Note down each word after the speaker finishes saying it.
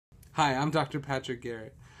Hi, I'm Dr. Patrick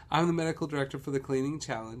Garrett. I'm the medical director for the Cleaning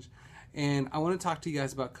Challenge, and I want to talk to you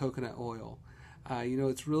guys about coconut oil.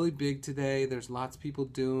 It's really big today. There's lots of people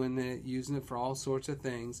doing it, using it for all sorts of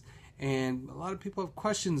things, and a lot of people have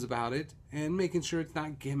questions about it and making sure it's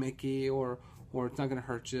not gimmicky or it's not going to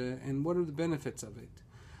hurt you, and what are the benefits of it.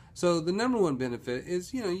 So the number one benefit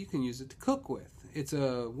is, you can use it to cook with. It's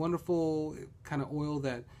a wonderful kind of oil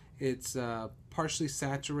that it's partially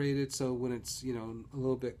saturated, so when it's a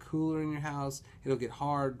little bit cooler in your house, it'll get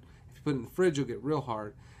hard. If you put it in the fridge, it'll get real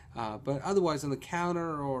hard. But otherwise, on the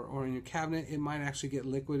counter or in your cabinet, it might actually get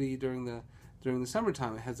liquidy during the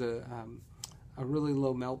summertime. It has a really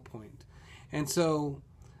low melt point, and so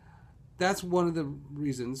that's one of the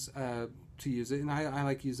reasons to use it. And I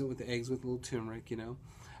like using it with the eggs with a little turmeric,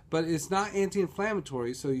 But it's not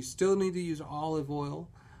anti-inflammatory, so you still need to use olive oil.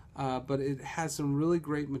 But it has some really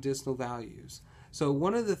great medicinal values. So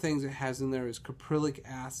one of the things it has in there is caprylic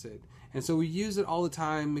acid. And so we use it all the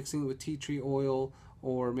time, mixing it with tea tree oil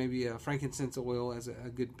or maybe a frankincense oil as a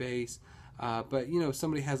good base. But if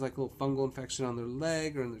somebody has like a little fungal infection on their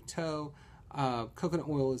leg or in their toe, coconut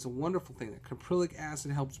oil is a wonderful thing. That caprylic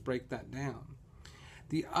acid helps break that down.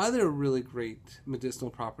 The other really great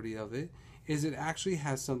medicinal property of it is it actually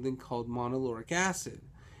has something called monolauric acid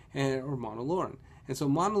or monolaurin. And so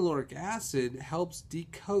monolauric acid helps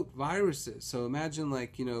decoat viruses. So imagine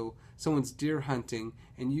someone's deer hunting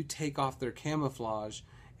and you take off their camouflage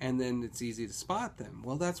and then it's easy to spot them.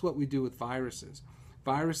 Well, that's what we do with viruses.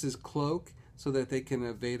 Viruses cloak so that they can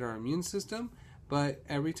evade our immune system, but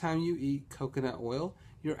every time you eat coconut oil,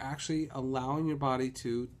 you're actually allowing your body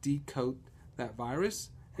to decoat that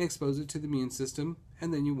virus and expose it to the immune system,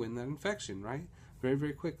 and then you win that infection, right? Very,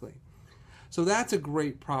 very quickly. So that's a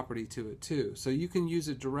great property to it too. So you can use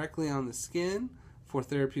it directly on the skin for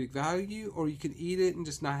therapeutic value, or you can eat it and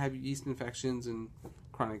just not have yeast infections and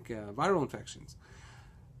chronic viral infections.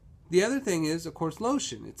 The other thing is, of course,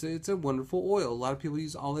 lotion. It's a wonderful oil. A lot of people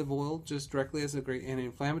use olive oil just directly as a great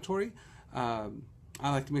anti-inflammatory. I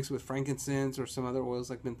like to mix it with frankincense or some other oils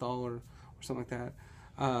like menthol or something like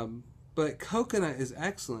that. But coconut is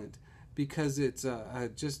excellent because it's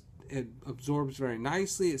it absorbs very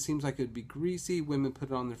nicely. It seems like it would be greasy. Women put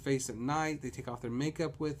it on their face at night. They take off their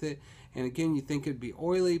makeup with it. And again, you think it'd be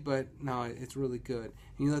oily, but no, it's really good.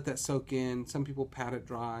 And you let that soak in. Some people pat it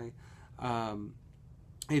dry.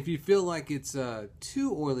 If you feel like it's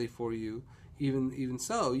too oily for you, even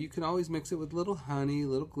so, you can always mix it with a little honey, a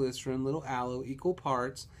little glycerin, a little aloe, equal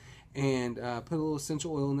parts, and put a little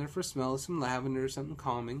essential oil in there for smell, some lavender, something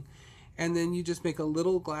calming. And then you just make a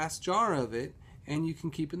little glass jar of it, and you can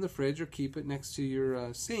keep it in the fridge or keep it next to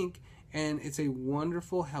your sink, and it's a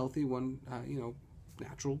wonderful, healthy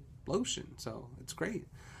natural lotion. So it's great.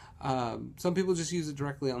 Some people just use it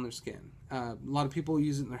directly on their skin. A lot of people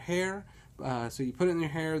use it in their hair. So you put it in your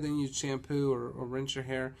hair, then you shampoo or rinse your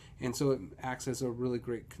hair, and so it acts as a really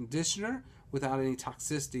great conditioner without any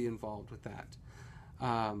toxicity involved with that.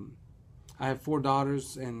 I have 4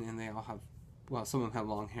 daughters, and they all have, well, some of them have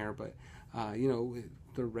long hair, but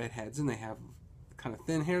they're redheads and they have kind of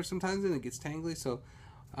thin hair sometimes and it gets tangly, so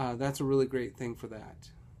that's a really great thing for that.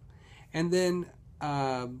 And then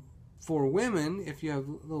for women, if you have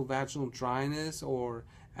a little vaginal dryness or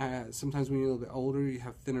sometimes when you're a little bit older you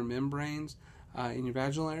have thinner membranes in your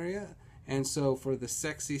vaginal area, and so for the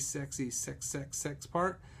sexy sex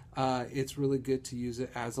part, it's really good to use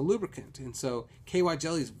it as a lubricant. And so KY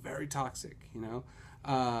jelly is very toxic.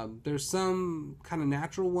 There's some kind of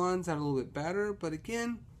natural ones that are a little bit better, but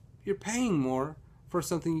again, you're paying more for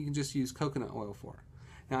something you can just use coconut oil for.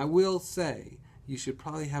 Now, I will say you should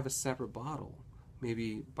probably have a separate bottle,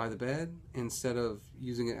 maybe by the bed, instead of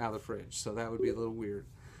using it out of the fridge. So that would be a little weird.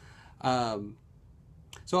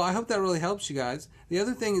 So I hope that really helps you guys. The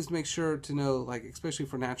other thing is to make sure to know, especially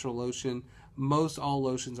for natural lotion, most all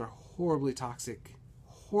lotions are horribly toxic,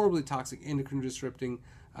 endocrine disrupting,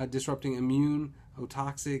 immune,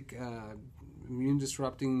 toxic, immune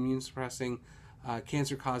disrupting, immune suppressing,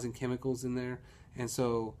 cancer causing chemicals in there. And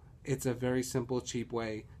so it's a very simple, cheap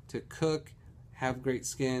way to cook, have great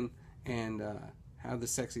skin, and have the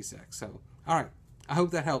sexy sex. So, all right. I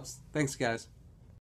hope that helps. Thanks, guys.